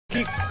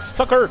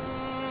sucker.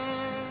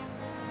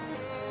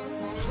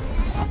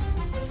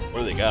 What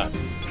do they got?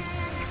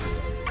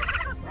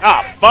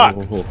 Ah, fuck!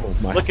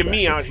 Look at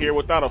me out here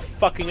without a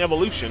fucking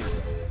evolution.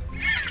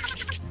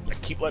 I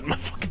keep letting my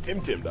fucking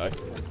Temtem die.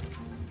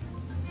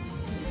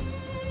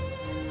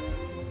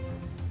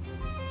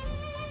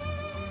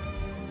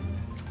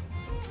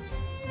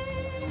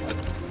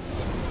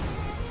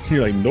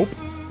 You're like, nope.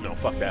 No,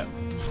 fuck that.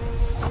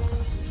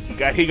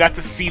 He got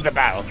to see the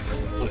battle,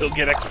 so he'll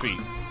get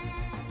XP.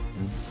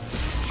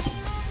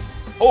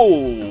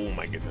 Oh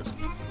my goodness.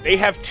 They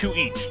have 2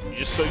 each,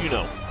 just so you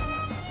know.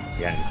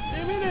 Yeah.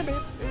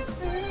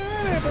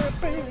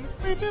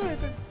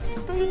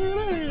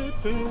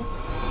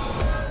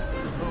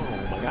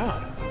 Oh my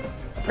god.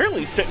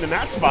 Apparently sitting in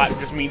that spot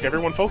just means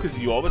everyone focuses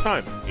you all the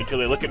time. Until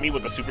they look at me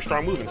with a super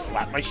strong move and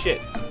slap my shit.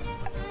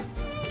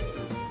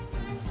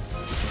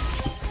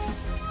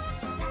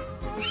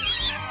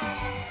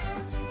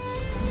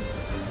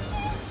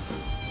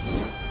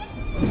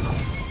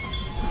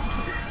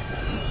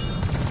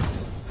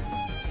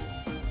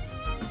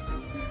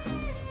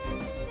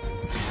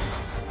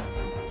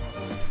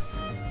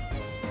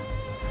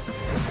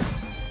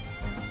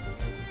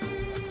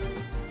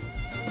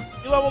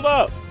 Leveled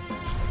up.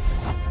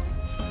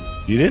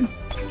 You did?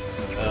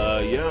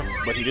 Yeah,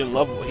 but he didn't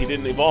level. He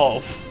didn't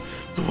evolve.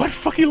 So what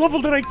fucking level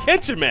did I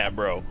catch him at,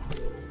 bro?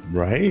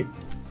 Right.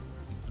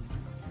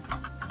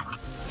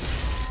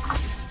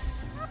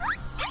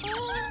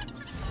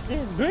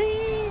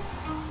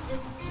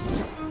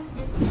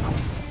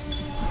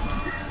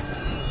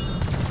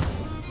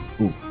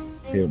 Ooh,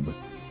 him.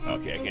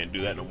 Okay, I can't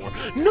do that no more.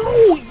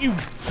 No, you.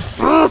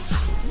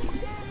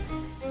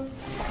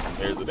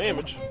 There's the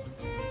damage.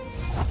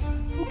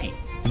 Spooky.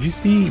 Did you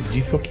see? Did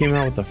you feel came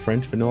out with the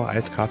French vanilla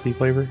iced coffee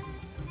flavor?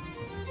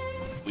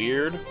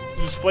 Weird.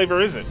 Whose flavor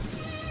is it?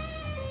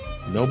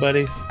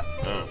 Nobody's.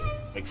 Oh,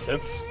 makes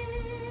sense.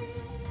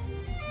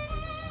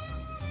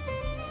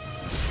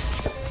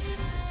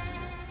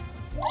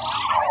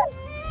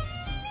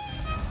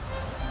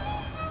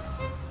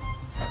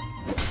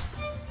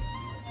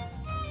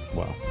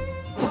 Wow.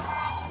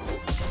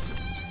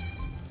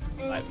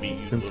 Let me,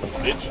 you little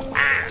bitch.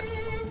 Ah!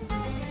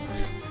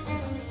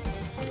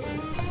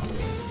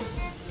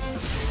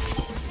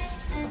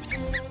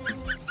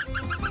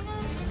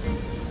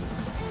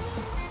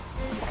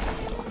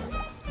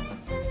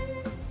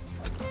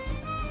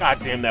 God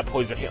damn, that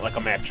poison hit like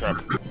a Mack truck.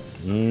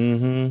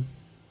 Mm-hmm.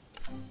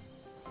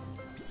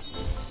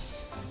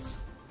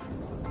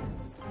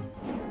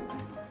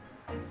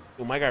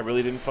 Oh, my guy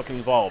really didn't fucking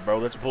evolve,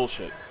 bro. That's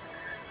bullshit.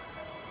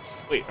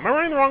 Wait, am I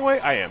running the wrong way?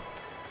 I am.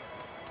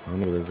 I don't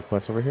know. There's a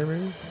quest over here,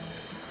 maybe.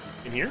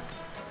 In here?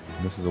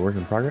 This is a work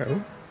in progress.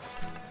 Oh.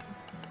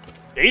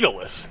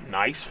 Daedalus.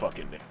 Nice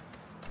fucking name.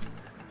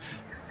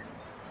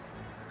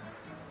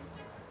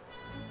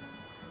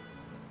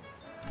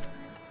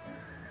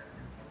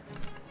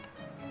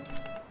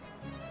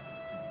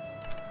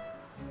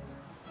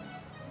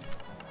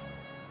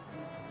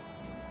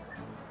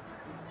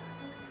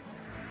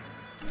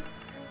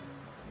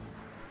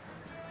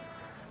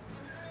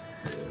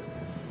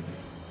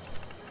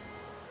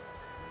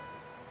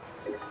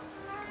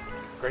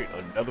 Great,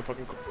 another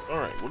fucking.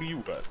 Alright, what do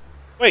you got?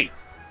 Wait!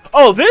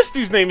 Oh, this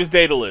dude's name is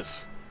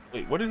Daedalus!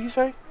 Wait, what did he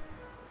say?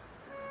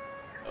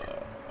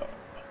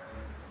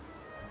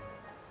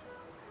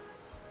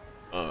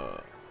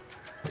 I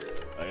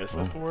guess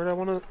that's the word I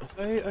want to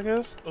say, I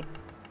guess?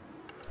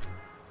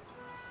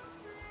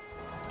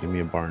 Give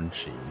me a barn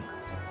chi.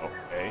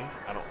 Okay,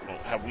 I don't know.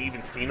 Have we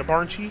even seen a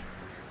barn chi?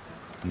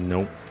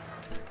 Nope.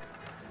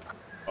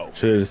 Oh.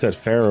 Should have just said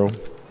Pharaoh.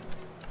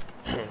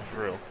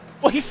 For real.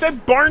 Well, he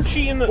said barn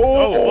chi in the.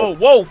 Oh,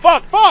 whoa,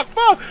 fuck!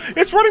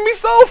 It's running me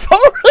so far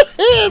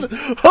ahead!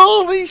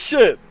 Holy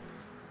shit!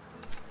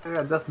 I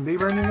got Justin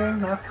Bieber in your name?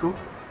 That's cool.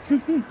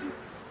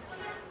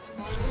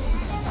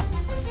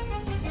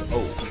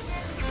 Oh.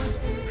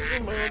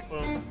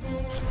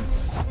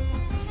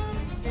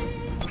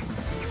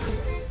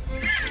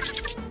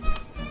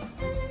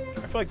 I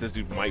feel like this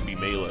dude might be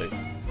melee.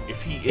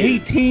 If he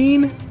is,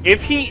 18?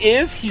 If he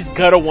is, he's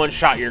gonna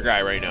one-shot your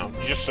guy right now.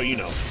 Just so you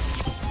know.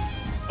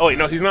 Oh wait,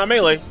 no, he's not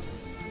melee.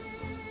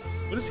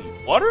 What is he?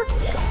 Water?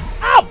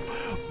 Ow!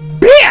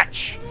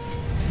 Bitch!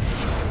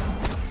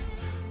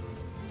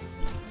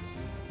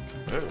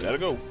 Right, gotta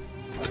go.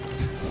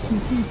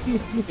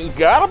 He's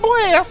got a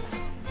blast.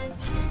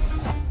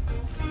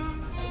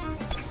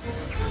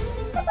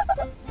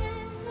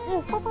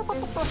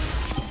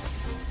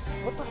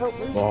 What the hell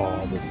is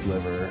Oh, the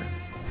sliver.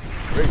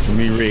 Let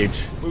me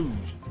rage.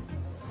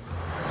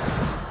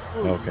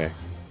 Okay.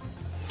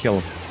 Kill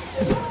him.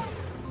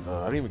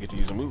 I didn't even get to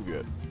use a move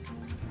yet.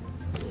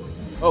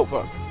 Oh,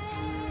 fuck.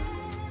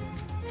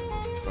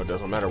 Oh, it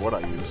doesn't matter what I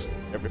use.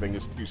 Everything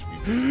is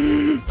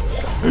 2-speed.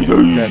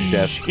 That's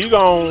death. He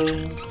gone.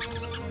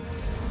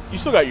 You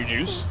still got your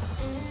juice.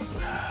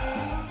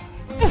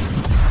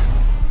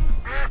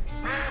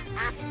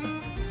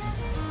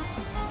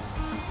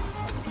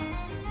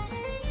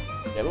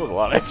 Yeah, there was a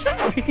lot of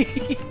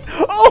XP.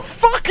 Oh,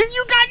 fuck, and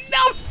you got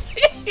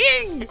nothing!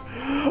 king!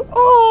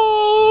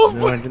 Oh,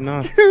 No, I did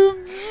not.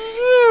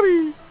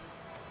 Jimmy!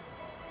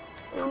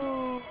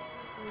 Oh,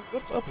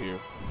 what's up here?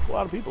 A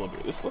lot of people up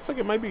here. This looks like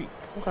it might be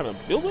some kind of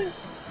building.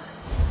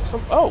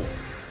 Oh.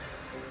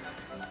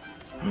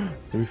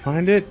 Did we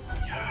find it?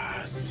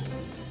 Yes.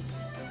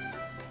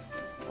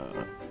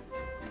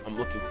 I'm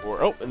looking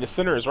for. Oh, and the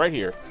center is right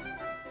here.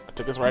 I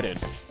took us right in.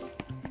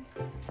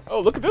 Oh,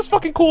 look at this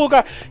fucking cool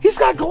guy. He's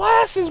got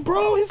glasses,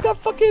 bro. He's got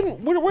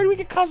fucking. Where do we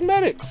get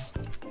cosmetics?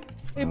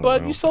 Hey,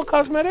 bud, you sell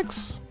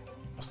cosmetics?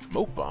 A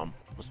smoke bomb.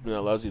 Must mean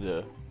that allows you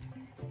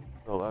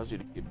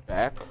to get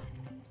back.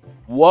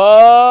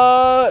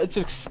 What? It's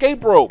an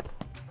escape rope.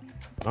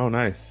 Oh,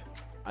 nice.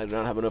 I do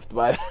not have enough to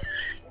buy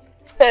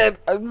that.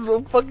 I'm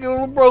a fucking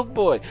little broke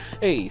boy.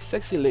 Hey,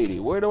 sexy lady,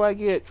 where do I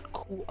get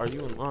cool? Are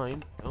you in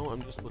line? No,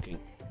 I'm just looking.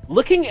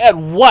 Looking at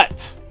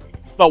what?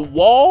 The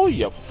wall,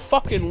 you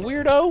fucking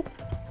weirdo.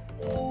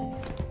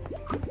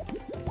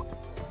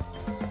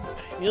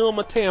 Heal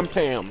my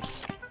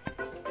tam-tams.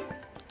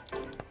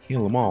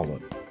 Heal them all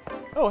up.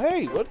 Oh,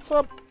 hey, what's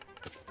up,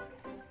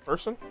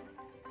 person?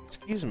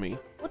 Excuse me,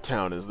 what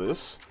town is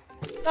this?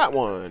 That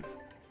one.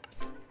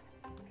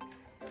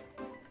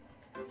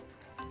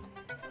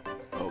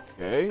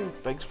 Okay,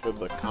 thanks for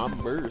the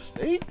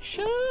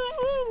conversation.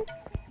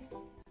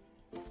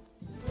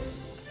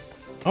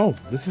 Oh,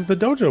 this is the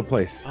dojo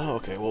place. Oh,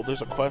 okay, well,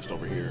 there's a quest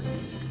over here.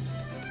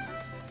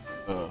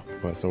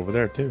 Quest over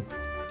there, too.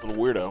 Little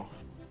weirdo.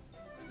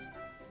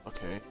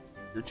 Okay,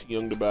 you're too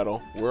young to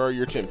battle. Where are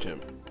your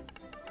Temtem?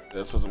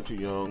 That says I'm too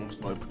young,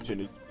 so I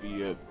pretended to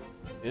be a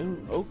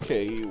him.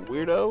 Okay,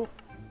 weirdo.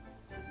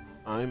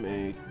 I'm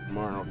a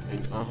tomorrow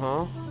king.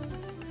 Uh-huh.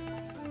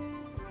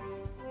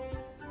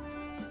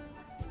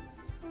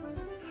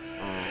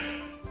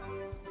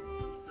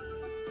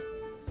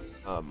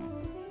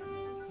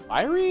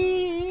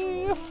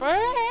 Fiery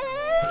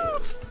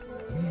fast.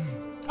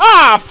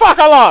 Ah, fuck!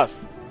 I lost.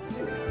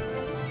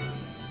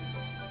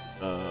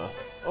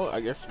 Oh,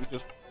 I guess we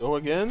just go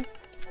again.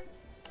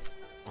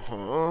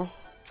 Uh-huh.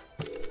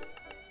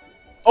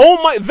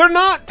 Oh my! They're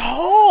not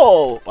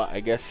tall. Well, I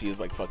guess he is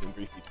like fucking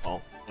 3 feet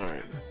tall. All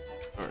right.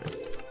 All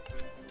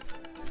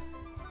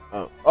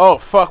right. Oh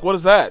fuck! What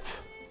is that?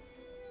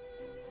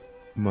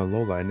 I'm a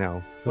lowlight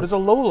now. What is a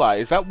lowlight?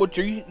 Is that what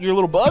your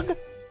little bug?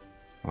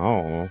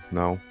 Oh,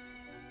 no.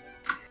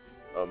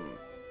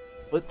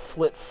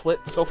 Flit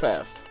so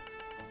fast.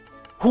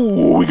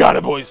 Ooh, we got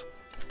it, boys.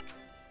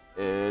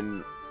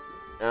 And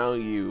now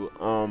you,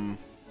 I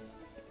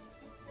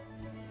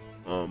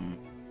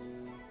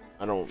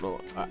don't know.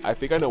 I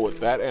think I know what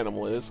that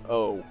animal is.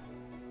 Oh,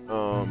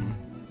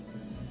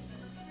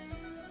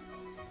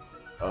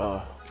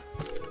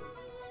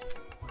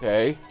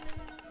 okay.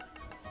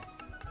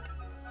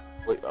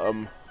 Wait,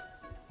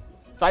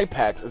 side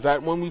packs. Is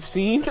that one we've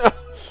seen?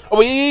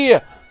 Oh, yeah.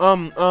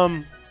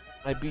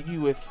 I beat you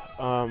with,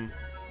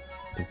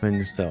 Defend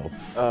yourself.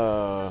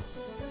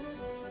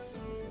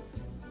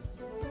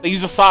 They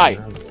use a sigh.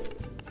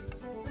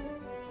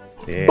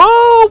 Yeah.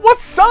 Boo!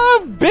 What's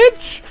up,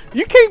 bitch?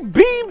 You can't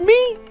beat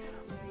me.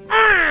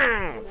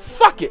 Ah,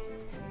 suck it.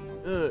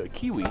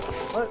 Kiwi.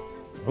 What?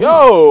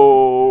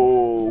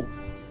 Yo!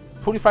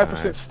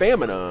 25% Nice.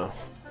 stamina.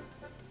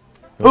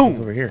 What's this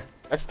Boom. over here?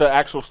 That's the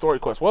actual story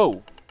quest.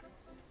 Whoa.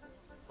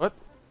 What?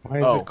 Why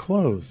is it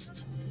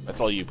closed?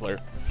 That's all you, player.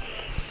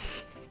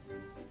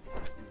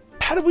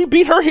 How did we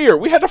beat her here?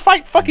 We had to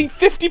fight fucking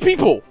 50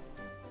 people.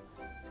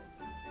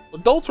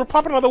 Adults were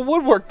popping out of the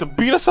woodwork to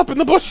beat us up in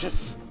the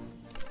bushes.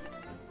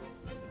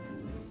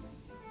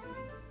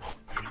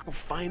 Go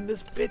find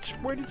this bitch.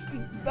 Where did she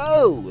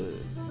go?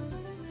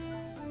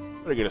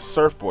 Better get a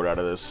surfboard out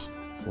of this.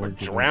 Or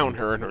drown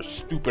her in her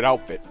stupid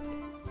outfit.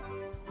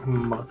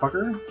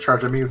 Motherfucker,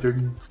 charging me with your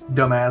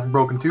dumbass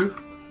broken tooth?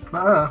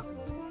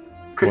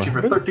 Could you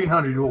for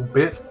 1,300, you little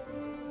bitch.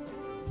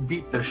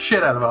 Beat the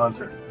shit out of a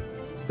hunter.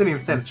 Didn't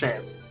even stand a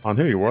chance. On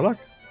who? Your warlock?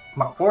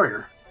 My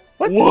warrior.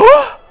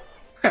 What?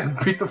 And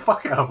beat the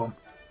fuck out of him.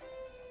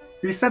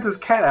 He sent his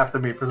cat after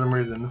me for some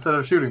reason instead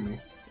of shooting me.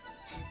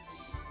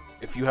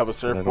 If you have a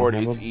surfboard,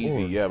 have it's a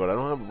easy. board. Yeah, but I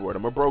don't have a board.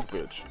 I'm a broke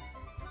bitch.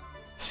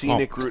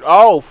 Scenic route.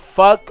 Oh,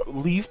 fuck.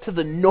 Leave to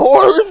the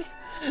north?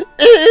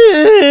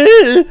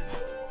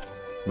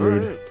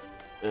 Rude.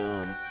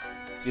 Alright.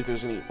 See if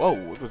there's any... Whoa,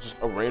 there's just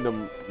a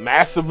random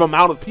massive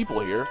amount of people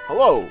here.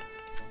 Hello.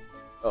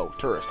 Oh,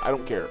 tourist. I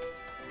don't care.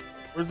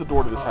 Where's the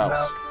door to this house?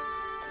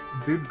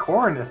 Now, dude,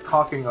 Corin is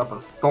talking up a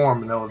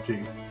storm in LG.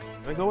 Can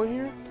I go in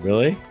here?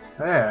 Really?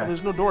 Oh, Yeah.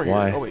 there's no door here.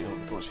 Why? Oh, wait. No,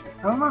 the door's here.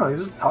 I don't know,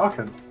 he's just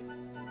talking.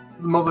 This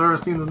is the most I've ever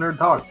seen this nerd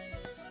talk.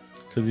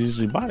 Because he's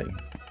usually botting.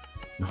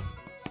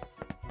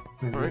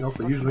 He's Alright.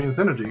 also usually in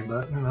Synergy,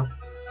 but, you know.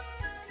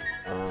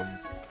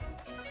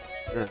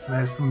 And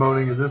he's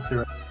promoting his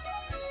Instagram.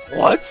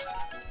 What?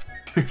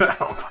 Dude, I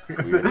don't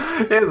fucking...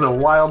 It is a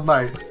wild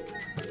night.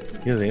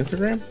 He has an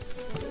Instagram?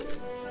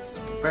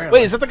 Apparently.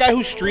 Wait, is that the guy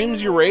who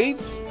streams your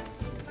raids?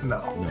 No.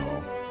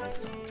 No.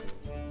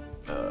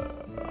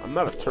 I'm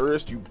not a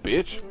tourist, you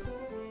bitch.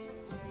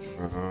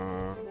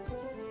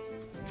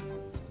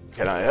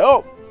 Can I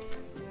help?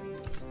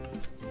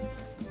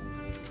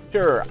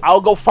 Sure,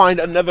 I'll go find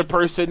another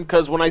person,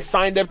 because when I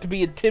signed up to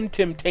be a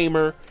Temtem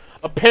tamer,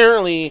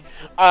 apparently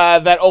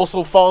that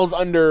also falls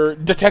under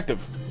detective.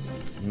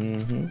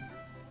 Mm-hmm.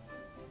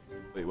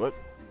 Wait, what?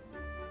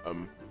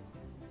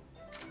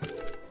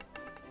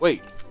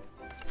 Wait,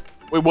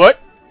 what?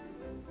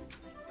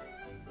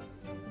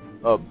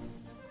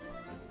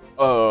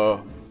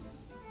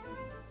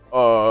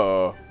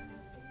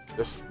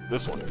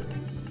 This one.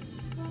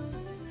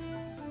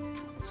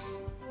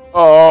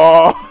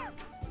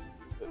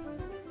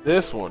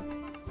 This one.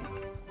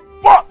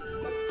 Fuck!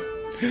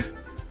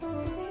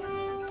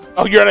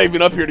 Oh, you're not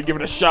even up here to give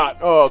it a shot.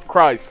 Oh,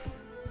 Christ.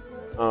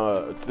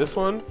 It's this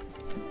one.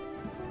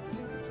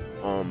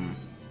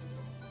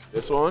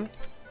 This one.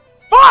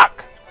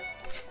 Fuck!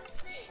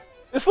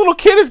 This little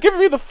kid is giving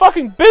me the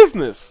fucking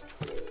business.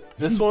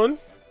 This one.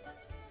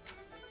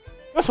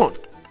 This one.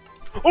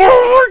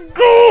 Oh my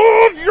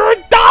god! You're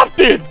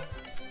adopted!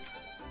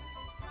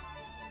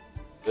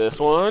 This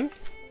one.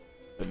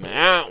 And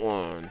that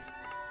one.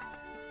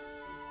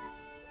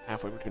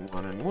 Halfway between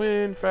wine and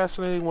wind.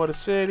 Fascinating. What a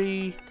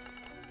city.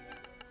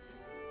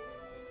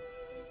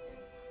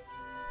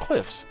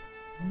 Cliffs.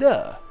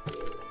 Duh.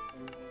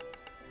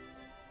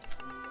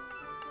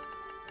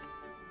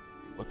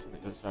 What's on the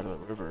other side of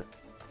the river?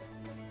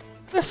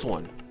 This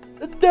one.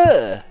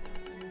 Duh.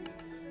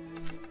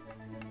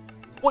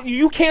 What,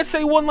 you can't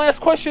say one last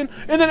question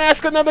and then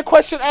ask another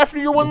question after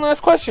your one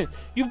last question.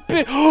 You've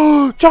been.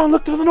 Oh, John,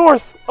 look to the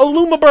north. A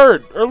Luma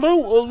bird. Or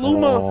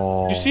Luma.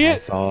 Oh, You see it? I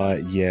saw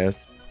it.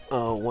 Yes.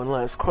 One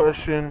last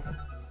question.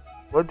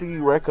 What do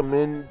you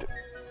recommend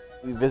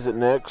we visit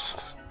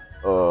next?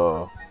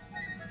 The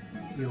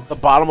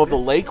bottom of the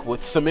lake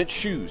with cement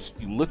shoes.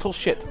 You little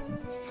shit.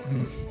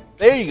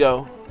 There you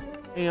go.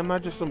 Hey, I'm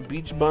not just some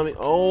beach bummy.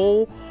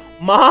 Oh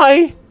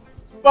my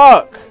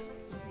fuck.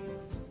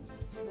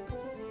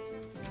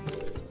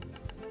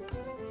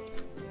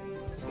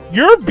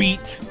 You're beat.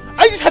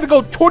 I just had to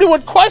go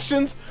 21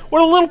 questions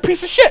with a little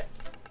piece of shit.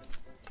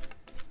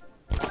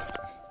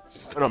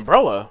 An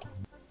umbrella?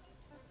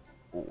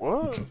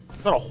 What?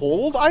 Is that a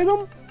hold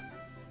item?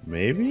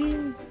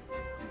 Maybe?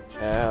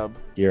 Tab.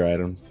 Gear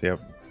items, yep.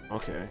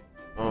 Okay.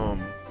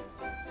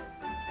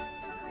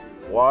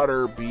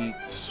 Water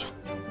beats.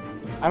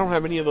 I don't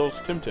have any of those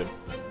Temtem.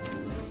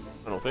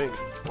 I don't think.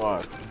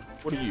 Why?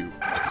 What are you?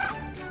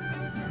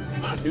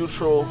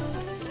 Neutral.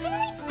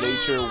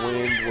 Nature,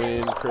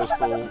 wind,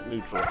 crystal,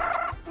 neutral.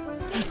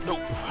 Nope.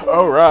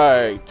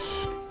 Alright.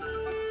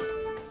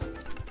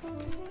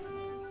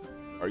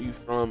 Are you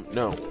from...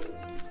 No.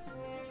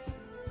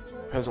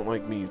 Peasant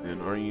like me then.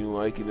 Are you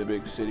liking the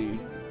big city?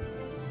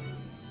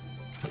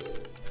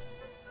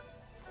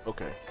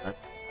 Okay.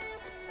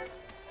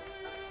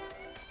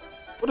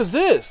 What is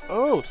this?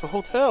 Oh, it's the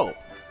hotel.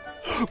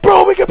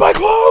 Bro, we can buy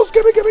clothes!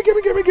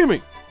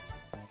 Gimme!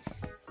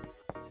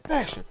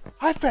 Fashion.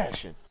 High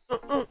fashion.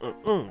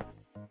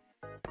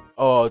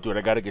 Oh, dude,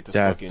 I gotta get this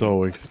That's fucking...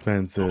 so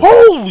expensive.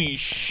 Holy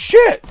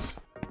shit!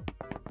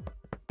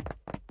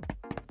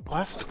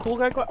 Glasses, cool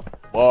guy glass.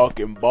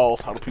 Fucking balls.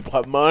 How do people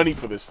have money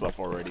for this stuff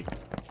already?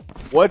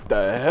 What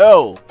the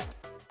hell?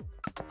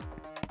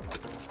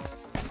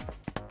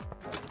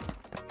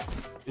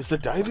 Is the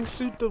diving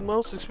suit the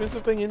most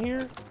expensive thing in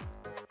here?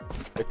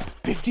 Like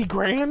 50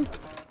 grand?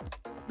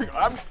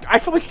 I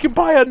feel like you can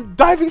buy a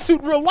diving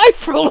suit in real life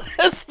for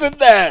less than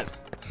that!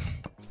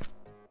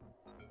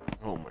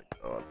 Oh my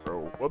god,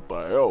 bro. What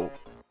the hell?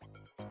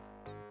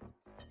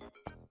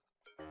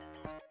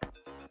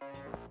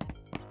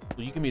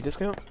 Will you give me a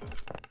discount?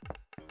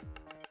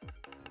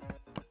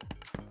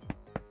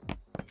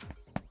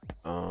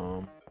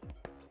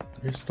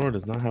 Your store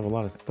does not have a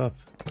lot of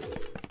stuff.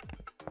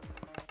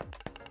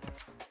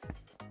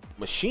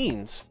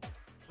 Machines?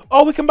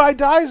 Oh, we can buy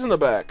dyes in the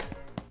back.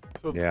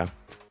 Yeah.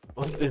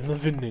 In the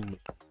vending.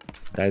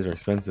 Dyes are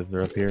expensive.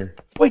 They're up here.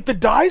 Wait, the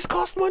dyes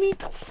cost money?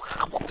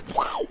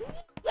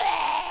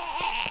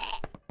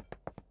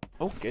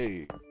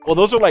 Okay. Well,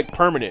 those are like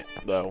permanent,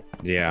 though.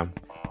 Yeah.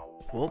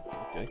 Well,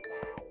 okay.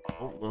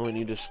 Well, I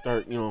need to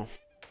start, you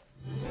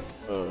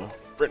know,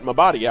 printing my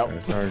body out. I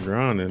started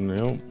drowning,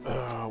 nope.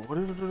 What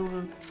is it?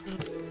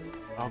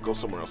 I'll go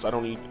somewhere else. I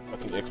don't need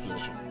fucking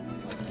exposition.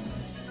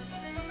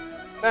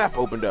 Map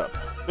opened up.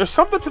 There's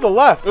something to the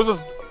left. There's a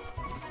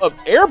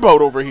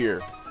airboat over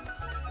here.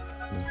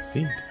 Let's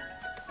see.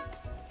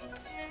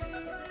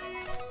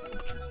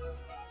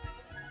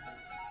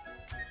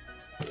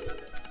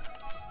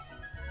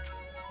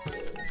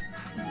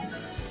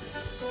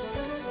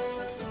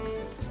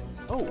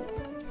 Oh.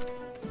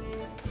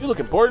 You look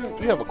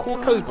important. You have a cool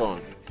coat on.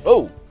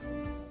 Oh.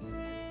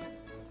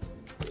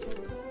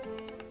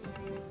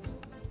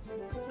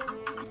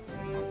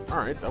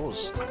 Alright, that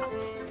was...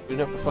 You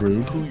didn't have to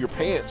fucking poo your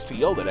pants to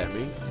yell that at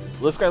me.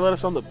 Will this guy let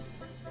us on the...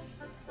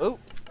 Oh.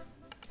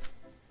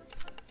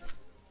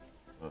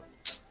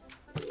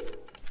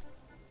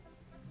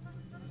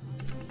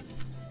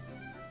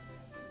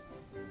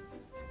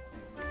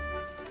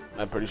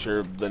 I'm pretty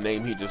sure the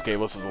name he just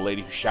gave us is a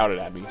lady who shouted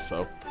at me,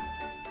 so...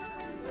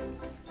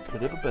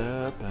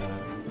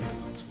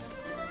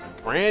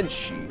 Brand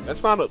sheet.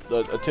 That's not a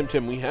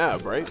Temtem we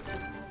have, right?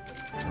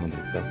 I don't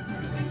think so.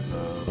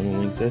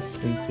 Someone link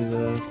this into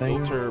the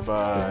thing. Filter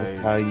by. This is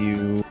how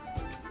you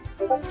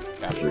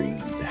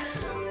breed.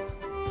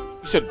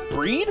 You said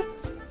breed?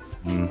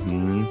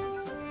 Mm-hmm.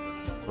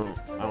 Oh,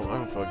 I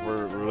don't feel like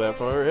we're that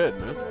far ahead,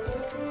 man.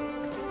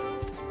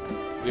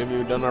 We haven't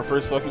even done our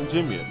first fucking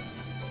gym yet.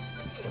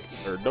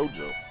 Or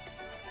dojo.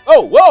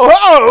 Oh, whoa,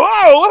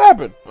 whoa, what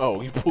happened?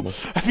 Oh, you pulled.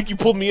 I think you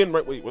pulled me in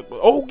right. Wait, what?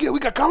 Oh, yeah, we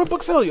got comic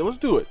books. Hell yeah, let's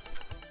do it.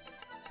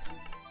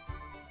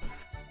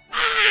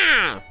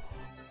 Ah!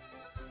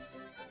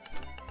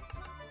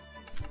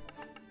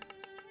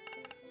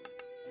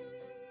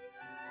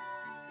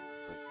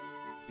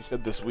 You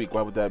said this week.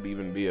 Why would that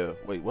even be a?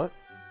 Wait, what?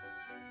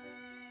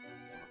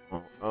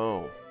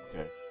 Oh,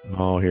 okay.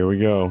 Oh, here we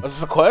go. Is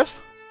this a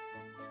quest?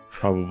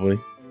 Probably.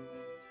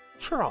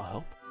 Sure, I'll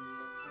help.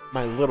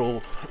 My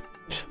little.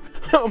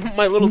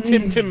 My little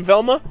Tim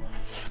Velma.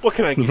 What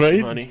can I get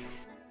you, honey?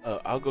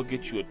 I'll go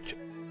get you a.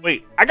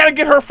 Wait, I gotta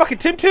get her a fucking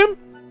Tim?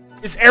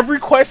 Is every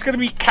quest gonna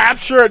be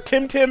capture a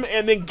Tim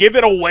and then give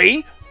it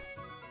away?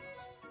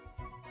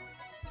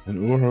 An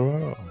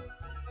ooh.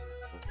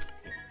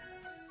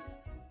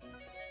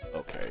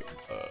 Okay.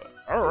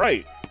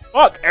 Alright.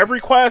 Fuck,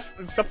 every quest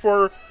except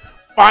for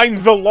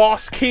find the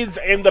lost kids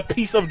and the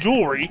piece of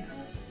jewelry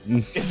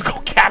is go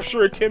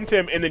capture a Tim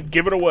and then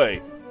give it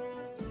away.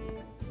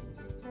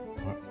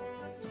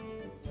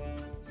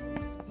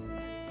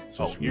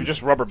 So oh, you're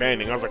just rubber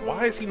banding. I was like,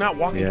 why is he not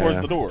walking towards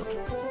the door?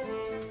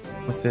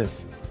 What's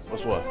this?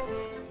 What's what?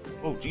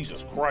 Oh,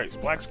 Jesus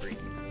Christ. Black screen.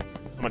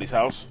 Somebody's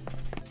house.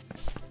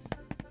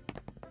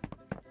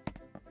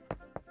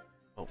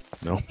 Oh.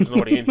 No. There's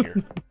nobody in here.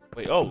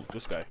 Wait, oh,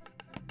 this guy.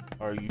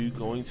 Are you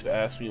going to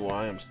ask me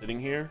why I'm sitting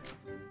here?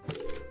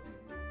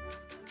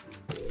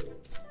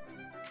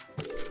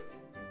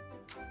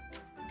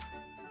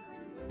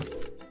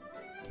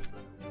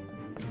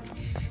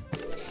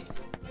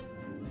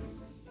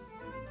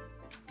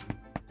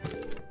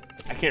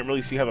 I can't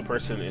really see how the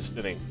person is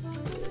sitting.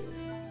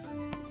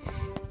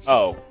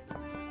 Oh.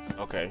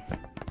 Okay.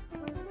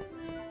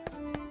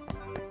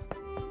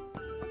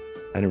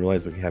 I didn't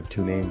realize we could have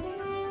two names.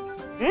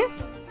 Hmm?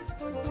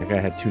 That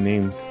guy had two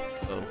names.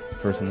 Oh.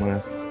 First and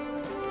last.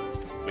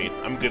 Wait,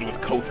 I'm good with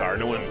Kothar.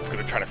 No one's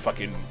gonna try to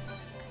fucking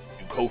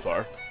do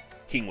Kothar.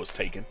 King was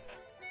taken.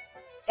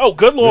 Oh,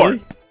 good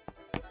lord!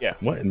 Really? Yeah.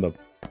 What in the...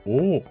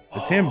 Oh,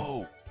 it's him.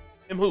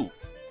 Him who?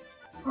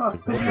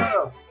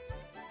 Oh,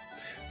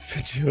 It's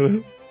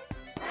Pichu.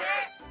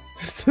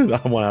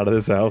 I want out of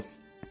this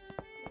house.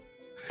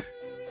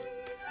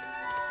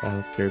 That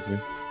house scares me.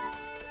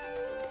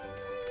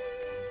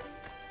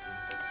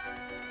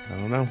 I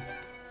don't know.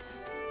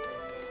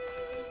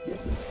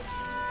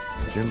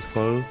 Gym's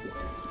closed.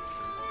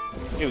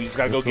 Ew, he's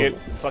gotta go get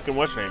fucking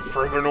what's your name?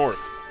 Further north.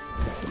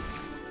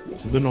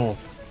 To the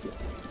north.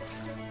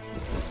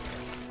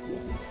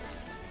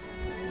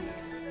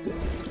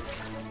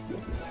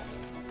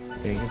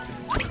 Dang it.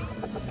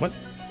 What?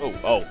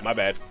 Oh, my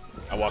bad.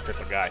 I walked with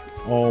a guy.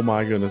 Oh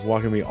my goodness,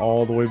 walking me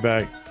all the way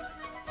back.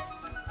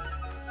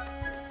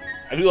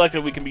 I do like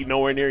that we can be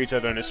nowhere near each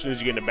other, and as soon as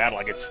you get into battle,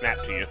 I get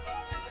snapped to you.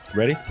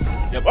 Ready?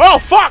 Yep. Oh,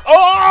 fuck!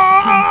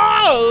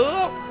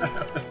 Oh!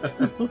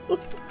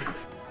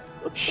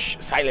 Shh,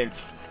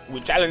 silence. We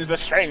challenge the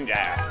stranger.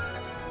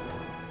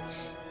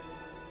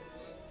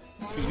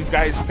 These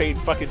guys paid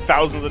fucking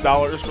thousands of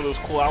dollars for those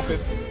cool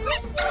outfits.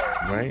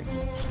 Right?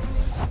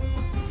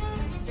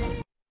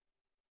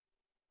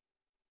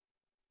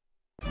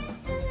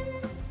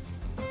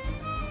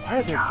 Why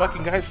are there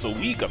fucking guys so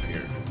weak up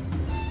here?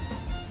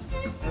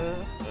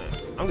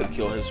 I'm gonna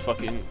kill his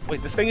fucking...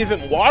 Wait, this thing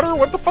isn't water?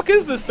 What the fuck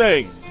is this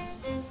thing?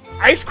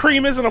 Ice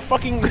cream isn't a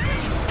fucking...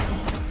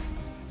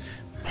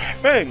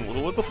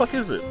 thing. What the fuck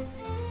is it?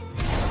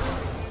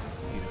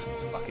 Jesus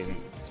fucking...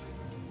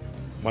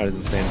 Why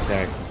does the fan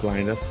tag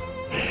blind us?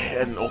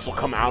 And also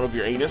come out of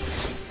your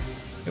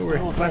anus? Hey, we're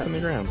slapping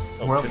the ground.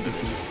 Oh, Well. Alright,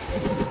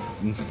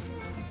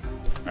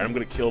 I'm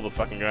gonna kill the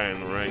fucking guy on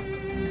the right.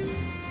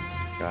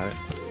 Got it.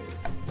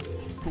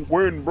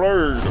 Wearing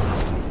blurred.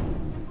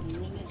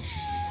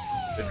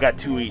 They've got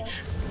two each.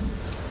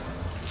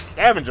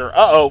 Scavenger,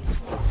 uh-oh.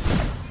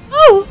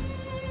 Oh!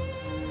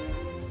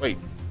 Wait,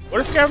 what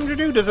does Scavenger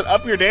do? Does it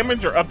up your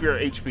damage or up your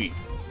HP?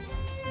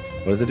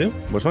 What does it do?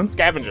 Which one?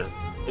 Scavenger.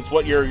 It's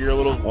what your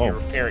little your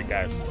parrot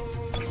guys.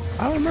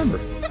 I don't remember.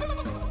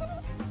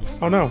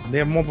 Oh no, they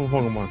have multiple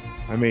Pokemon.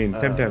 I mean,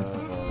 Temtems.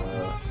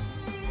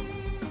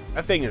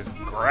 That thing is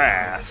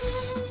grass.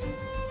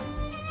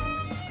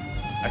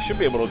 I should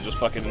be able to just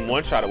fucking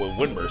one-shot it with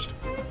Windburst.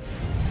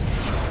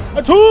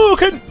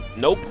 Hadouken!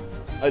 Nope.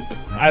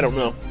 I don't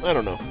know. I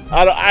don't know.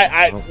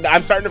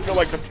 I'm starting to feel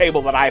like the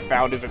table that I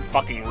found isn't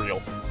fucking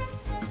real.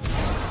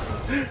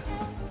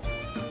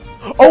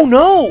 Oh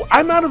no!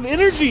 I'm out of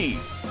energy!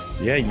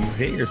 Yeah, you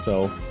hit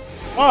yourself.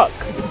 Fuck!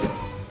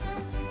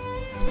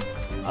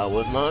 I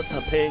was not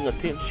paying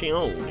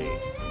attention.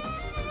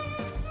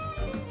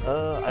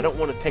 I don't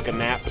want to take a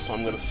nap, so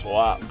I'm gonna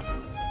swap.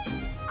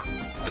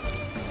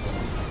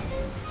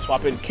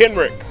 Swap in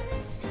Kenrick.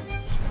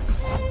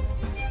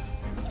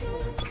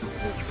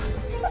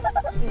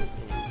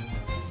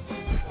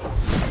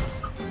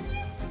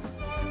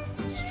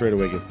 straight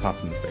away gets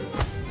popped in the face.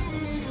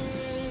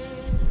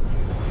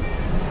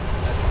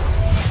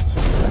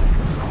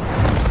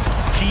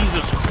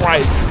 Jesus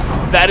Christ.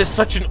 That is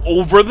such an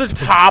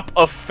over-the-top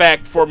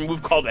effect for a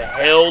move called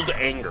Held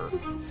Anger.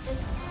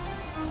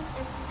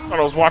 I thought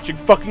I was watching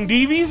fucking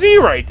DBZ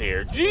right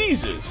there.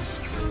 Jesus.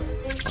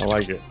 I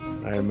like it.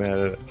 I am mad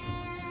at it.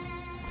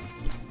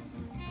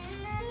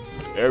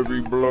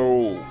 Every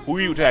blow. Who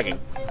are you attacking?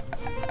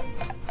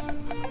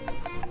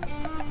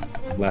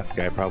 Left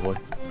guy, probably.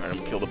 Alright, I'm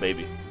gonna kill the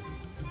baby.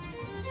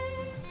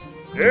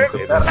 Yeah,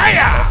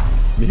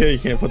 you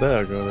can't put that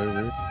out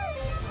there, dude.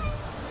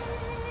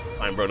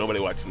 Fine, bro. Nobody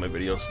watches my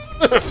videos.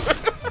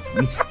 Except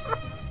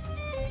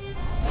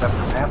for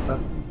NASA.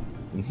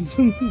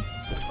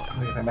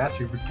 If I match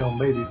you for killing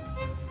babies.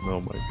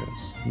 Oh my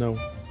gosh. No.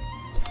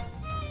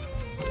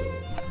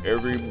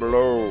 Every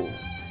blow.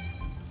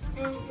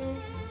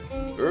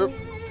 Oop.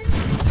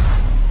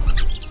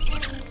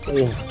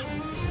 Oh.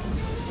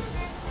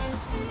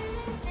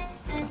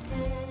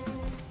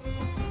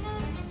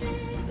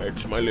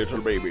 That's my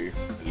little baby.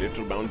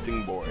 Little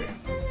bouncing boy.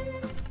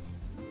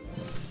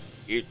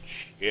 Get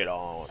shit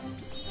on.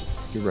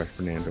 You're right,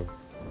 Fernando.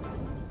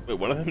 Wait,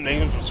 one of them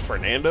names was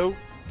Fernando?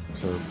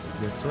 So,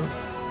 yes, sir.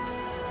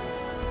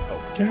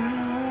 Oh.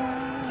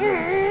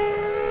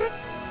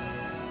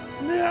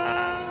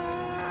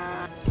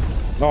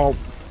 Oh.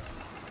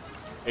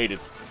 Hated.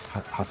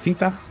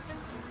 Jacinta?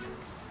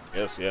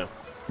 Yes, yeah.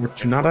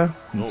 Fortunata?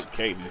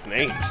 Okay, these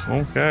names.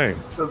 Okay.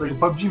 Sounds like a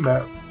PUBG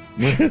map.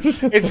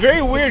 It's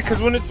very weird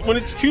because when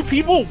it's two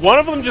people, one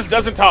of them just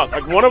doesn't talk.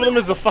 Like one of them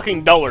is a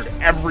fucking dullard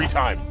every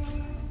time.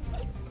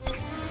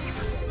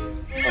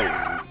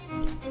 Oh.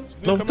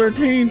 Level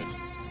 13s.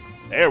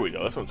 There we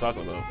go. That's what I'm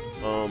talking about.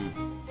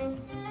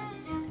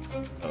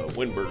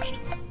 Windburst.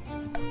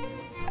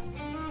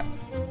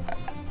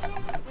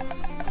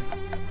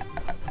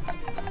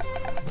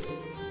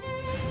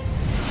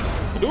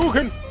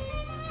 Hadouken!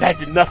 That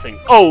did nothing.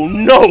 Oh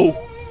no!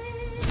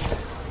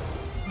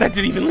 That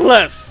did even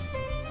less.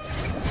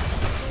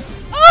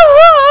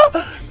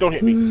 Ah! Don't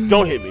hit me.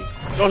 Don't hit me.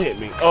 Don't hit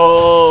me.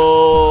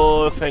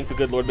 Oh, thank the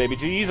good Lord, baby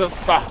Jesus.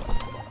 Ah.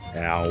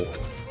 Ow.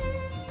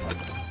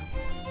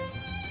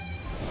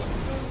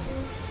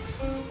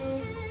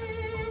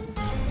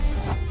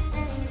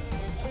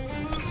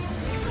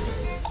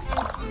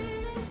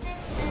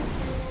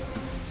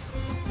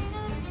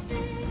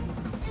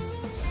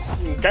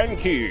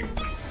 Ganky.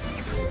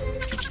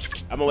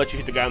 I'm gonna let you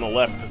hit the guy on the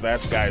left because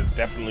that guy is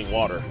definitely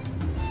water.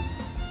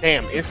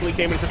 Damn, instantly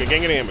came in and took a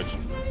gang of damage.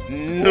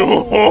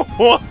 No!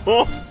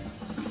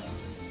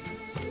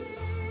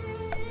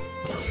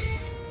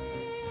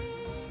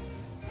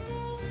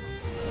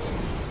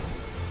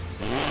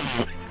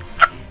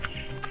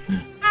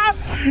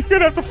 You're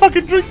gonna have to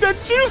fucking drink that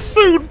juice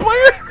soon,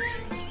 player!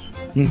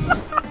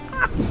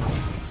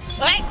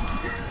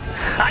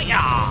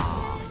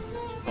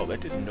 Oh,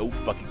 that did no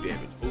fucking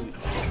damage. Ooh.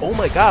 Oh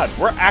my god,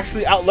 we're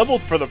actually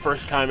out-leveled for the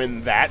first time,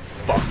 and that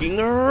fucking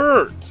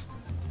hurt!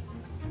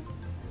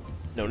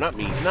 No, not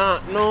me.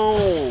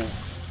 No!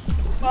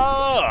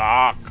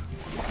 Fuck!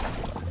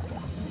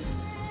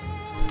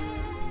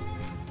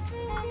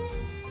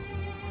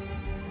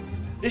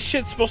 This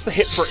shit's supposed to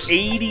hit for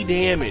 80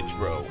 damage,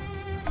 bro.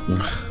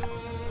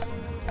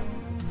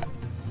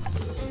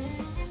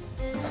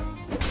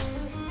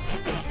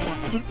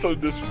 It's so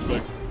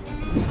disrespectful.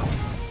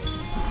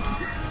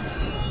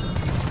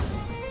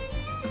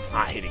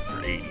 Not hitting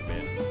for 80,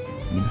 man.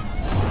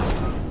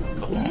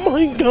 Oh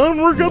my god,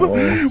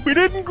 we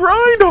didn't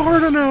grind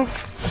hard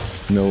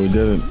enough! No, we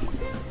didn't.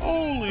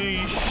 Holy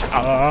sh...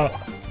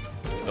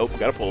 Nope,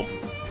 gotta pull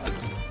him.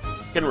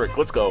 Henrik,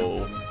 let's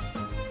go.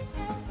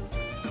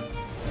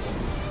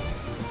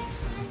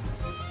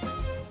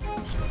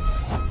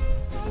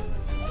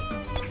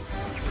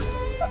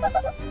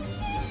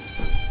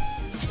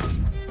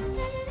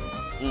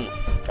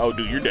 Oh,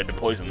 dude, you're dead to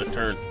poison this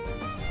turn.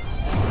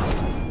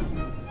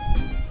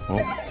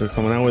 Oh, took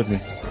someone out with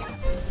me.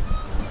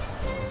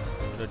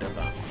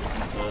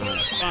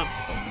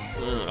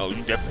 Oh,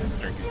 you definitely have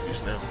to drink your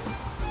juice now.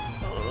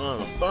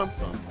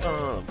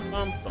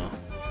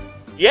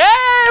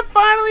 Yeah, it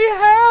finally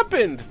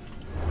happened!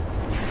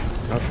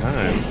 About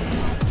time.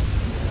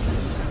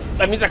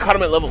 That means I caught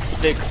him at level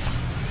 6.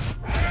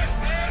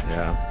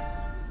 Yeah.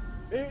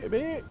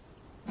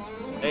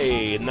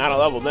 Hey, not a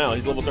level now.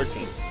 He's level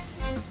 13.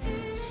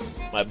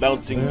 My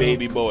bouncing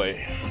baby boy.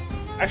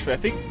 Actually, I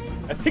think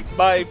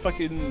my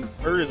fucking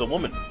her is a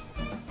woman.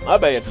 My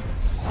bad.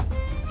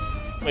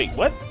 Wait,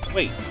 what?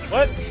 Wait,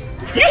 what?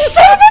 You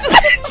son of a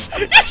bitch!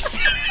 You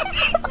son of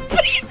a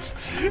bitch!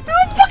 You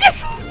fucking...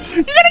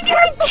 You gotta get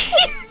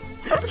him!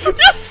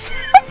 You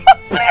son of a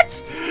bitch!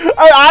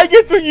 I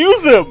get to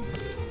use him!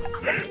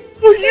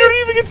 Well, you don't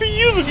even get to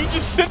use him. You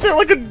just sit there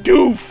like a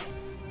doof.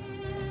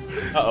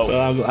 Uh-oh.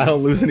 Well, I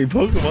don't lose any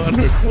Pokemon.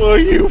 Well,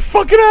 you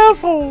fucking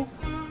asshole.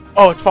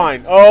 Oh, it's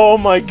fine. Oh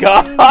my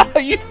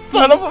god, you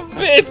son of a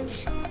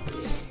bitch!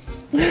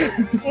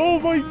 Oh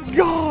my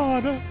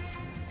god!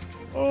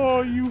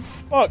 Oh, you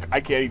fuck. I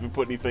can't even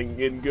put anything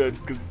in good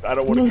because I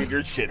don't want to get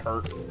your shit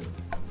hurt.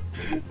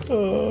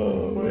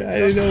 Oh, I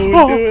didn't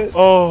know we would do it.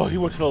 Oh, he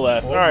went to the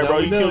left. Well, Alright, now bro,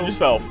 we you know. killed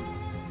yourself.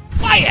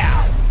 Fire!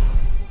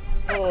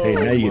 Oh, Hey,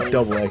 now you my get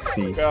double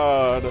XP.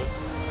 God.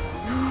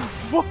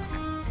 Fuck.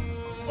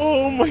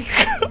 Oh my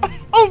god.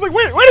 I was like,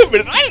 wait a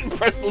minute. I didn't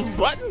press those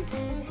buttons.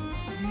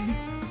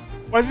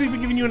 Why is it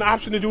even giving you an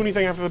option to do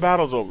anything after the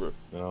battle's over?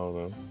 I don't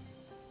know.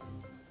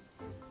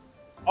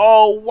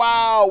 Oh,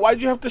 wow.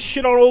 Why'd you have to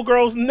shit on old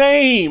girl's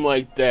name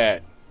like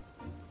that?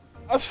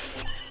 That's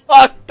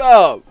fucked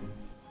up.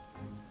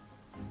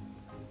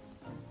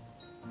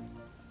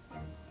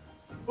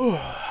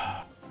 Oh.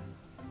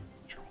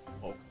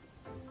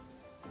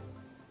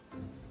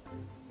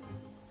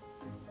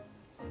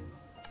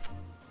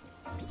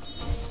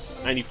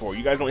 94.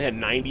 You guys only had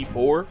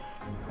 94?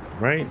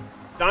 Right?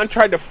 Don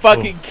tried to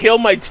fucking kill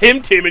my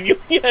Temtem and you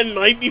had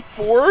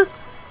 94?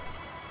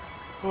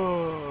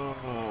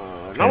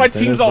 Now my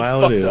team's all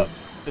fucked up.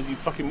 Because you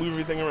fucking move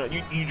everything around.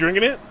 You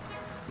drinking it?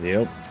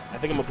 Yep. I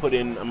think I'm gonna put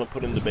in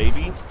the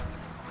baby.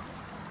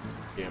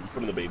 Yeah, I'm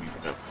putting the baby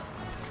for now.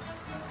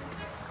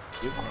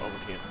 Oh,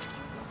 we can't.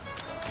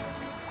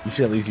 You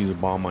should at least use a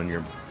bomb on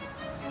your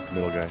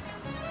middle guy.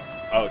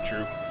 Oh, true.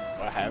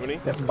 Do I have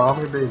any? Yeah, bomb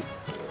your baby.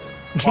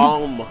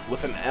 Bomb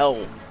with an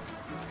L.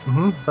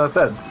 So I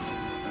said.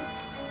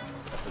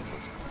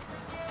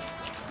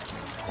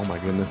 Oh my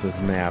goodness, this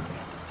map.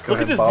 Go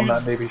Look ahead at and this bomb dude.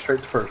 that baby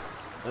straight to first.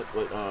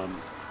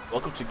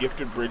 Welcome to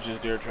Gifted Bridges,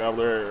 dear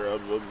traveler.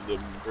 Of the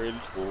bridge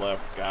to the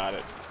left. Got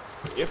it.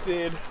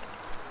 Gifted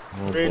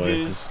Oh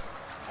Bridges.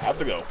 Have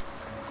to go.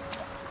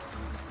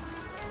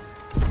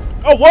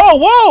 Oh, whoa,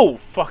 whoa!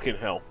 Fucking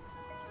hell.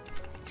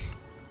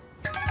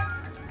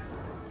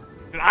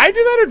 Did I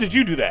do that or did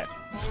you do that?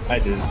 I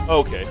did.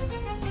 Okay.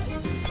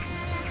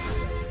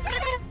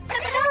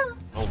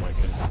 Oh my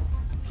goodness.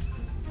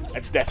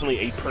 That's definitely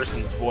a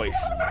person's voice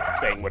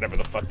saying whatever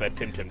the fuck that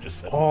Temtem just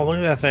said. Oh, look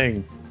at that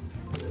thing.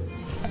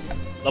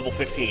 Level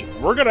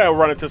 15. We're gonna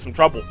run into some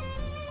trouble.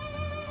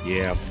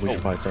 Yeah, we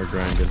should probably start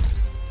grinding.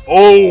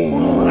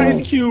 Oh!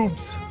 Ice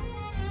cubes!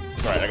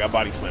 Alright, I got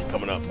body slam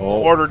coming up.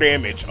 Oh. Order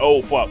damage.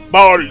 Oh fuck.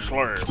 Body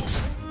slam.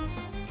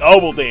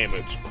 Double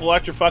damage. Pull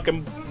out your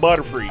fucking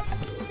Butterfree.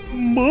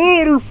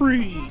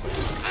 Butterfree!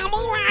 I'm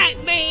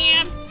alright,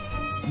 man!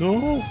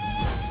 No.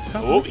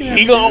 Stop Oh, looking at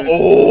he me. gonna.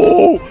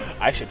 Oh!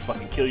 I should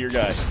fucking kill your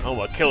guy. I'm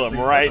gonna kill him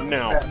right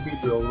now. Fat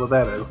beat drill, what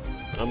that is.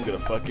 I'm gonna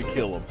fucking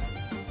kill him.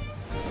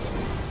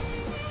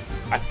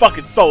 I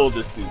fucking soloed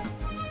this dude.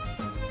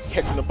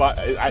 Catching the bot.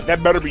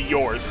 That better be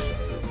yours.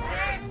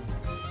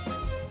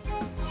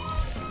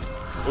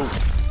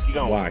 Oh, he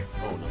gone. Why?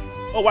 Oh no.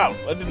 Oh wow,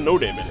 I did no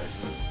damage.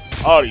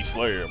 Body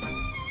slam.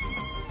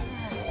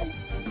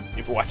 You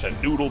ever watch a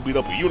noodle beat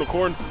up a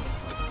unicorn?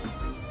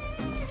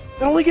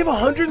 It only gave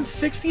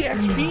 160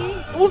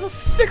 XP? It was a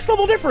 6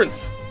 level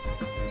difference.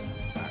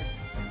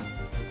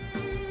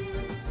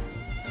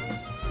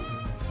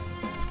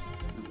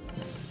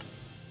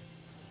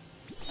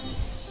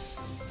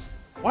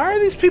 Why are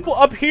these people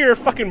up here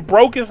fucking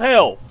broke as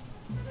hell?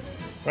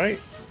 Right?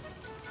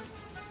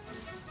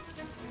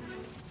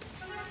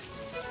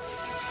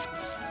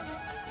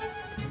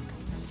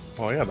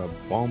 Oh yeah, the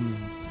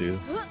bombs do.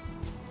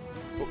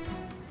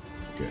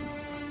 Good.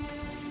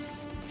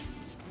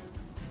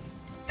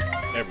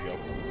 There we go.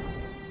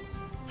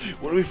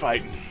 What are we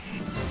fighting?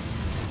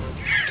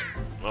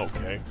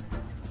 Okay.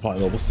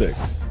 Probably level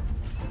 6.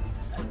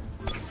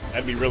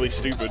 That'd be really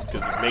stupid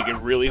because it'd make it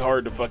really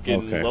hard to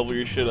fucking Okay. level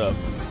your shit up.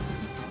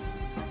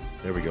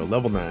 There we go,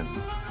 level 9.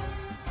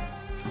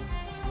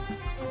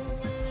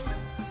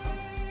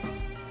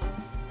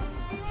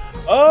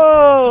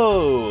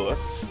 Oh,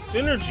 that's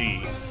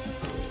synergy.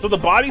 So the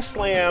body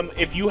slam,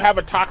 if you have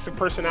a toxic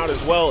person out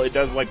as well, it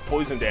does like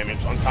poison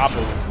damage on top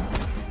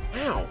of.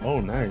 Ow! Oh,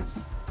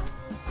 nice.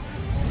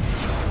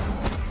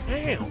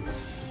 Damn!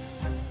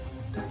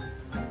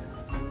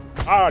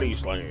 Body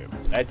slam.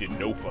 That did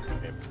no fucking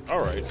damage. All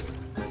right.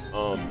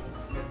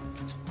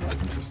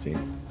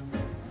 Interesting.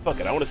 Fuck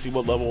it. I want to see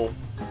what level.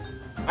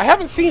 I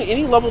haven't seen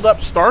any leveled up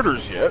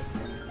starters yet,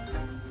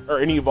 or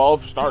any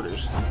evolved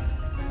starters.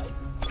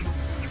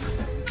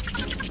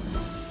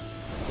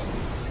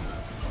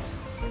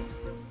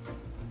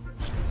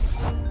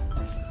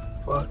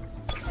 Fuck.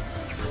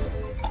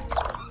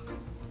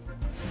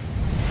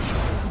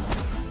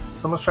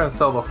 Someone's trying to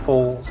sell the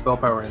full spell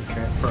power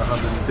enchant for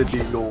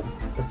 150 gold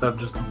instead of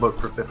just a book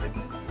for 50.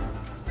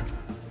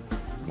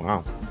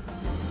 Wow.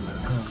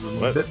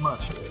 A bit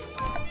much.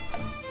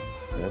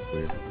 That's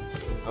weird.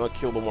 I'm gonna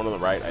kill the one on the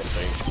right, I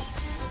think.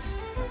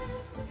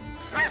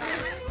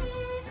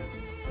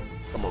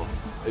 Come on.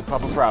 Hey,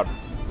 Papa Proud.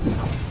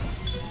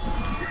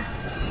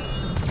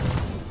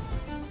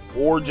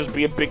 Or just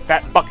be a big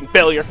fat fucking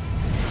failure.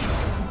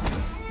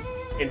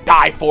 And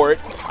die for it.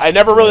 I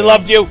never really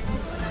loved you.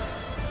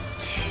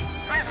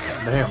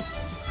 Damn.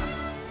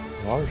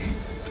 Harsh.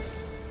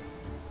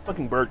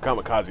 Fucking bird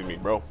kamikaze me,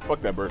 bro.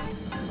 Fuck that bird.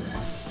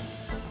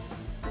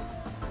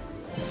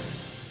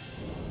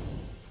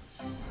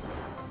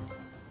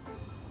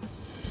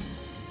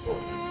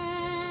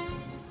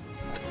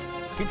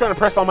 keep trying to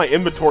press all my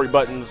inventory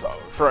buttons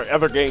for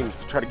other games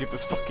to try to get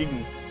this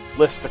fucking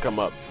list to come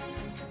up.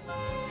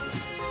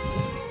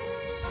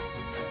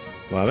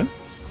 What?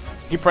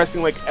 Keep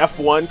pressing like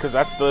F1 because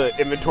that's the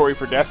inventory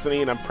for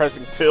Destiny, and I'm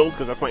pressing tilde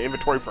because that's my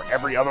inventory for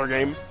every other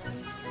game,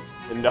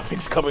 and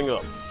nothing's coming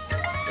up.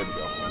 There we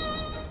go.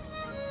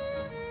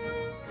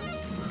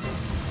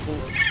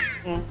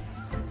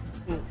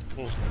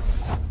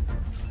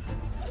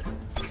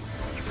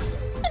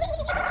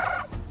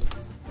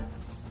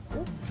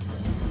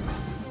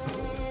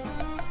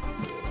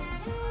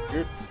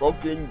 Get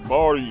fucking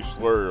body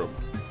slam.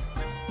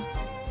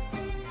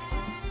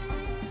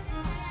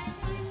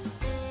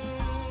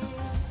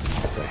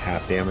 That's a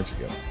half damage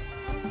ago.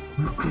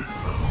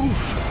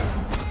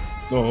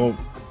 No.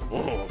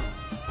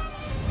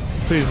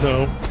 Please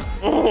no.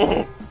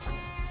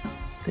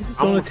 They just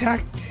don't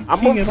attack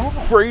King at all. I'm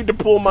afraid to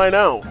pull mine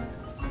out.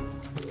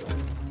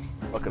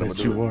 Fuck it, I'm gonna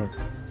do you it. are.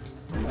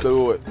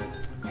 Do it.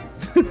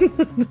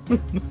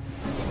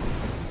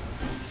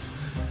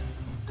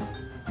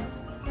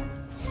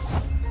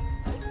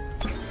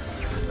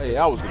 Hey,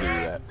 I was gonna do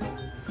that.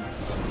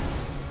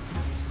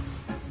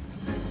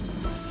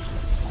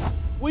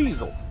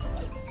 Weasel.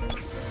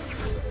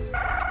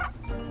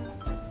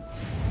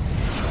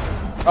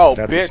 Oh,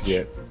 That's bitch. what you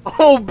get.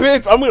 Oh,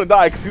 bitch. I'm gonna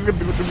die because he's gonna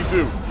do it to me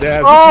too.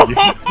 That's Oh, what you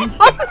get.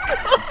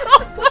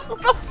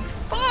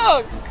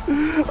 fuck.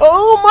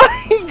 Oh my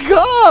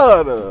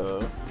god.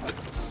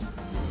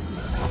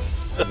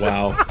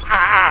 Wow.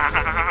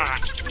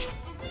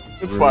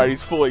 It's fine.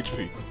 He's full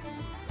HP.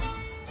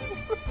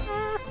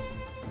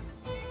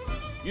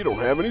 You don't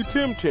have any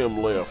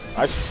Temtem left.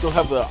 I should still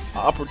have the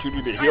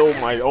opportunity to heal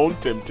my own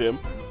Temtem.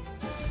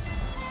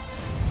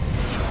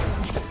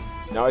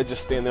 Now I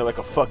just stand there like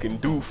a fucking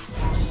doof.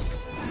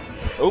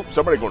 Oh,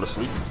 somebody going to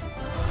sleep.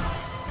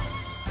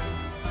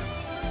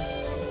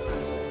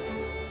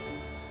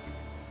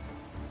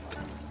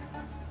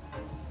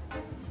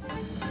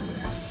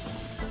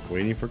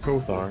 Waiting for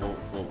Kothar.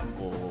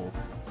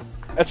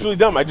 That's really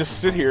dumb. I just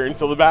sit here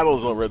until the battle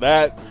is over.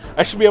 That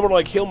I should be able to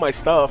like heal my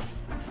stuff.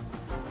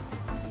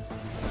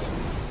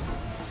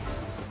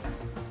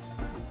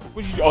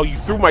 Oh, you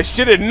threw my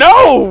shit in.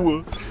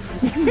 No!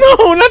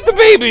 No, not the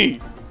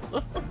baby!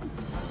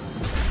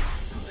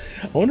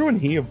 I wonder when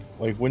he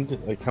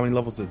like how many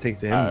levels did it take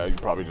to him? You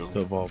probably just to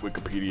evolve.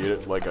 Wikipedia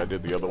it like I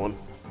did the other one.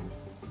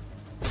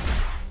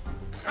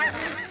 I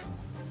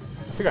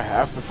think I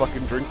have to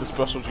fucking drink the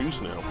special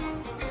juice now.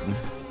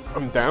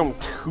 I'm down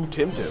 2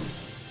 Temtem.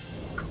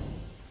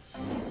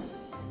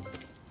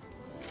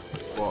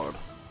 God.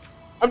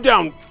 I'm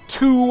down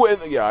 2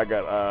 and yeah, I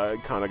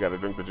kinda gotta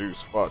drink the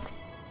juice. Fuck.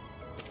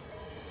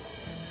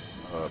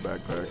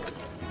 Backpack.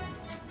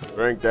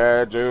 Drink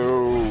that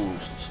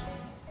juice.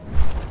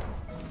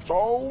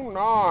 So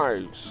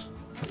nice.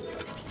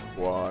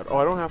 Squad. Oh,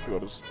 I don't have to go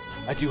to.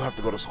 I do have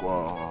to go to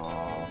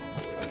squad.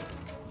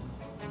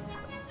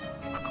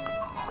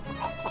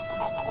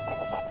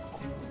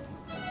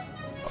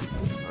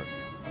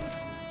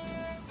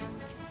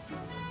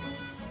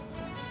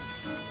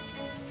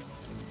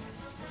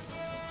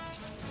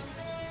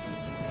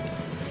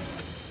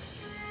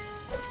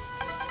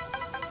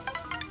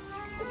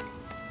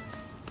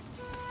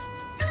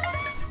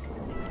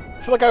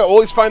 I feel like I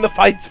always find the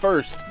fights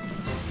first.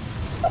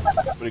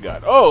 What do you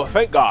got? Oh,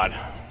 thank God.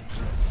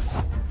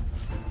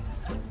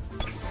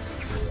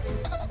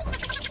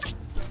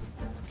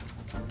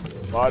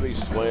 Body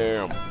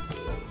slam.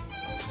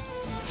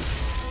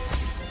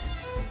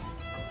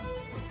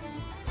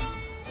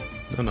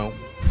 No.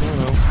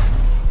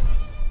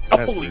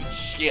 Holy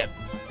shit.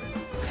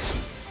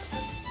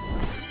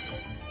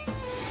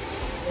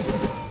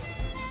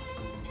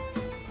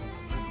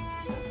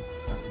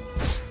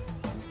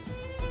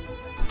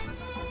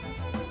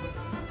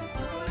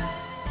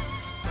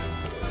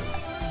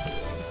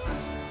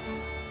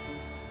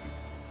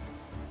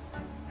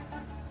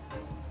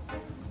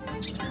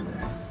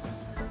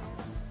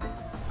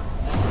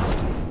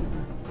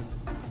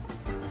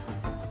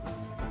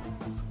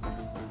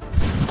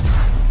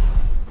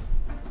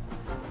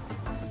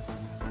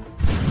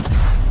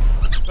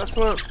 That's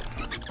not.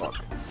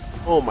 Fuck.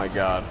 Oh my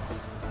god.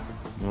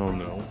 Oh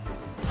no.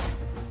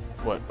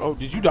 What? Oh,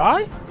 did you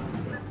die?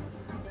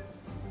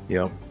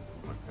 Yep. Oh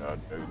my god,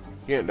 dude. You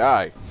can't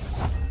die.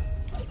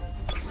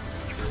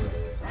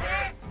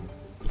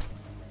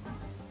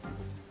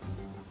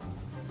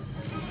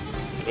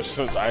 Just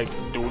since I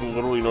do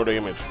literally no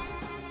damage.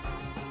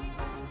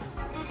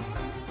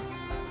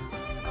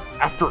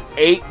 After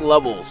 8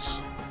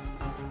 levels.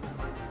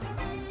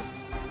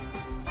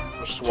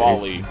 For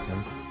Swally.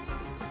 Jason.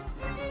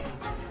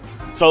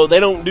 So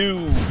they don't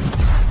do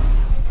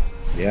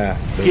Yeah.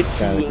 get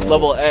to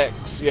level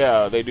X.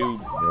 Yeah, they do.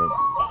 Yep.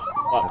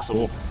 Fuck,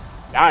 so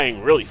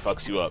dying really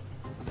fucks you up.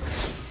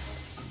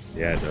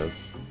 Yeah, it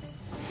does.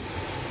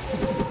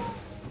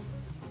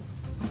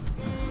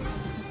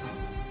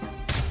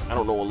 I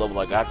don't know what level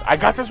I got. I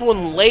got this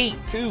one late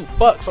too.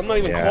 Fuck, so I'm not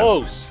even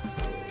close.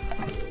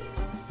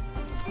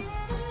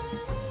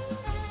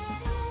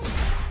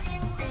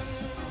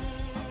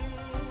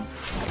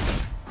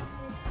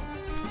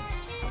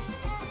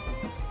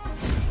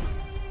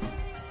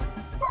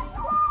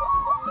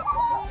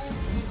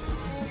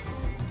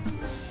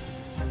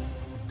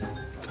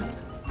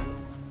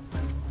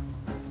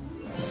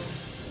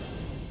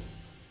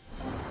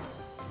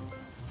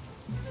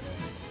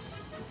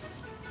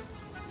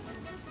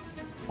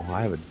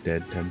 I have a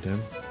dead Temtem.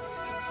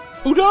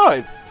 Who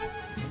died?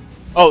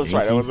 Oh, that's right.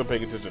 I Yankee. wasn't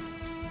paying attention.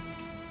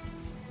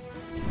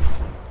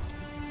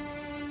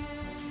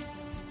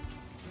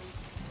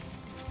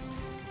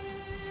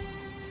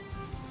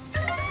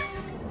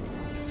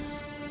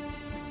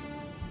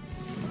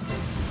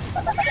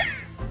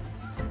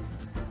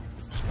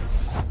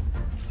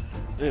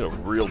 I need a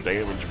real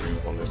damage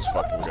brief on this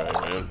fucking guy,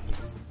 man.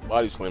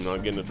 Body slam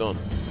not getting it done.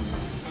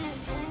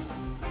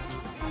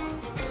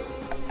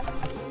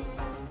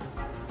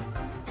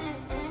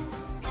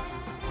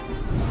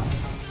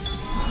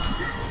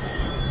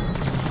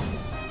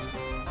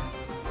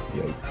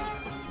 Yikes.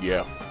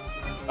 Yeah.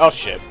 Oh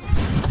shit.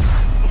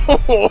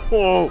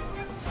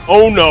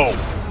 Oh no.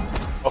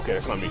 Okay,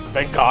 that's not me.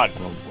 Thank God.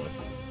 Oh boy.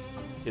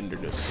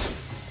 Tenderness.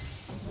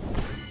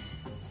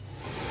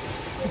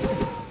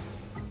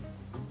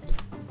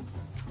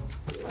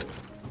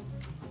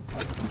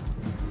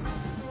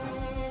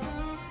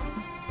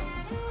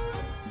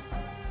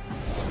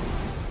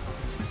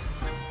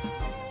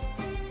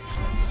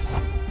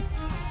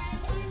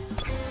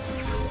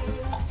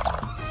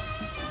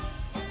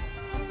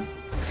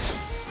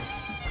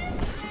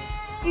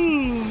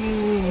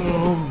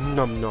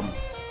 Num num.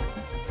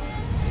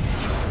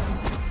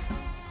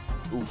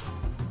 Oof.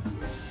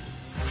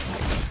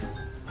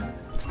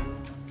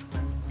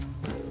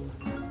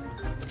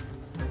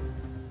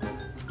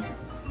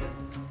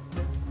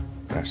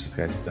 Gosh, this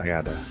guy's. I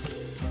gotta.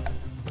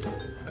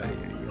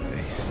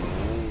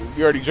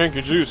 You already drank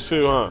your juice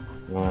too, huh?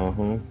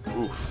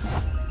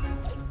 Oof.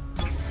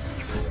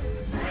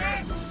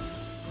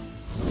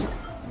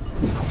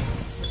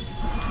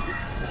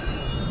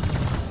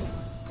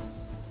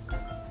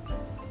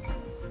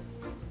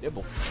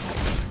 Nibble.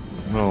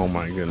 Oh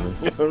my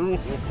goodness.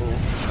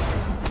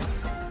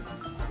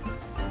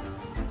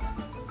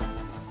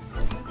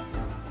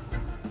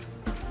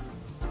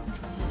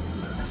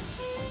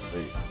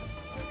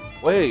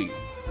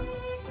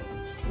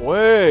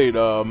 Wait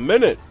a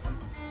minute.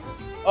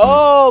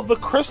 Oh, the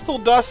crystal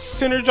dust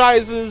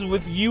synergizes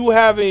with you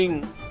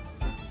having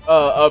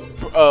a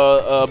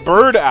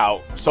bird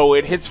out, so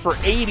it hits for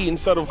 80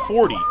 instead of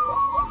 40.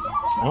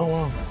 Oh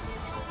wow.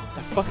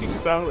 That fucking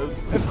sound.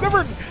 It's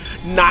never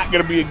not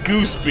gonna be a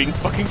goose being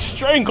fucking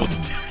strangled to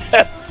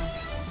death.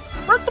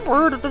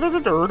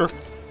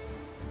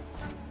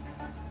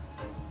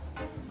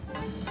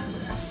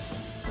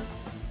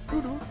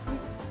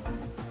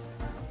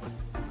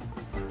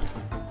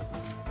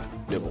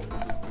 Nibble.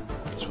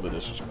 That's for the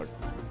disrespect.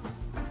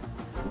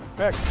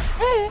 Back.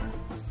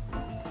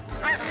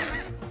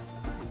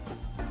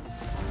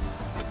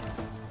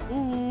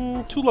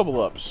 Two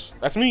level ups.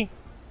 That's me.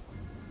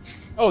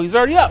 Oh, he's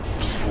already up.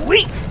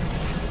 Sweet.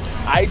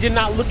 I did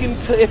not look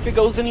into if it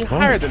goes any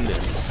higher than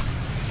this.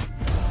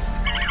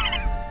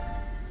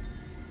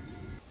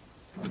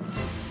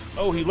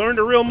 Oh, he learned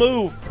a real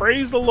move.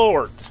 Praise the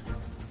Lord.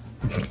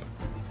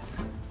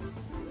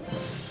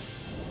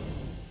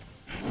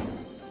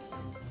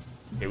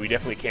 Yeah, we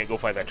definitely can't go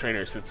fight that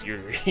trainer since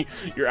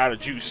you're out of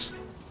juice.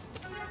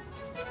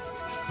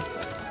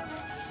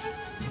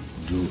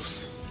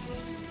 Juice.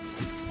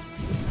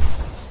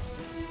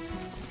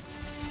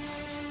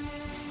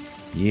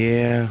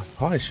 Yeah,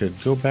 probably should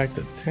go back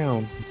to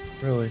town.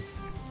 Really.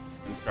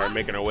 Start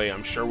making our way.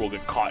 I'm sure we'll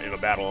get caught in a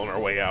battle on our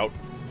way out.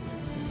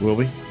 Will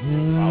we?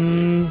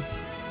 Probably.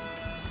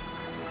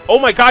 Oh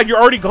my God, you're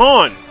already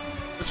gone.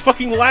 It's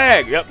fucking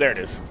lag. Yep, there it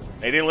is.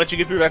 They didn't let you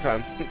get through that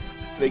time.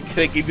 they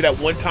gave you that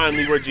one time,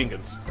 Leroy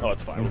Jenkins. Oh,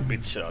 it's fine. We'll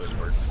beat the shit out of this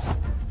bird.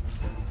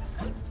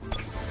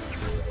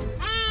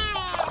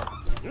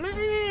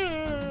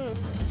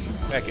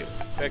 Back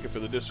it for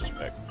the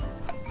disrespect.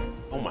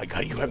 Oh my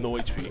God, you have no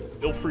HP.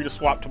 Feel free to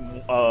swap to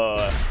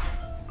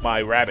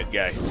my rabbit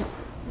guy.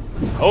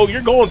 Oh,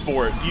 you're going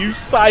for it, you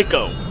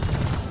psycho.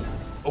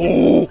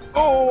 Oh!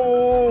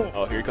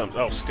 Oh, here he comes.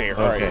 Oh, stare.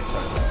 Okay.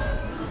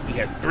 Alright. He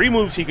had 3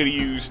 moves he could have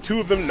used, 2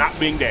 of them not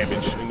being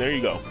damaged, and there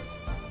you go.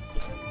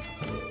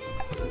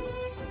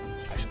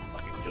 I should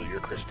fucking kill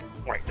your Christy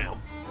right now.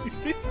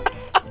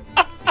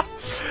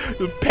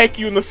 Peck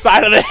you in the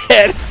side of the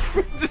head.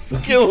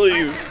 Just kill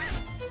you.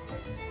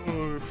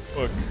 Oh,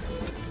 fuck.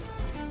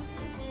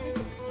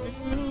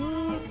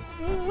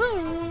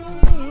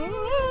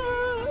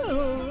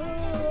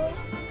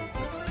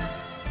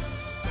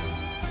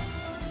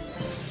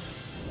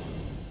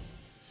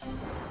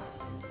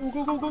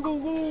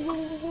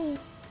 Go.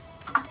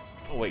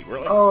 Oh, wait,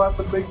 really? Oh, that's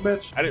a big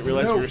bitch. I didn't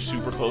realize we were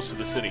super close to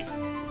the city.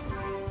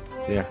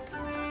 Yeah.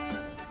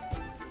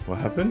 What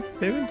happened,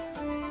 David?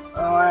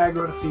 Oh, I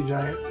go to Sea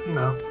Giant, you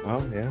know.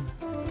 Oh, yeah.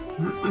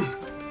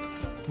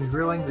 He's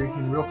real angry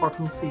and real far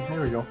from the sea.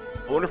 There we go.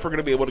 I wonder if we're going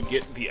to be able to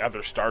get the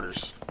other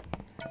starters.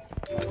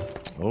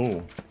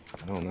 Oh,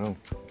 I don't know.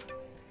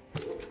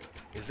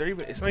 Is there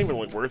even... It's not even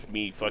like worth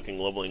me fucking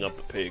leveling up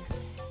the pig.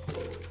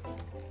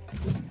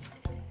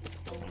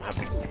 I'm gonna have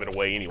to give it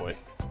away anyway.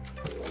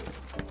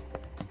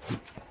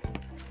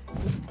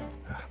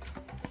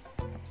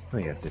 I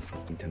think that's it for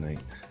me tonight.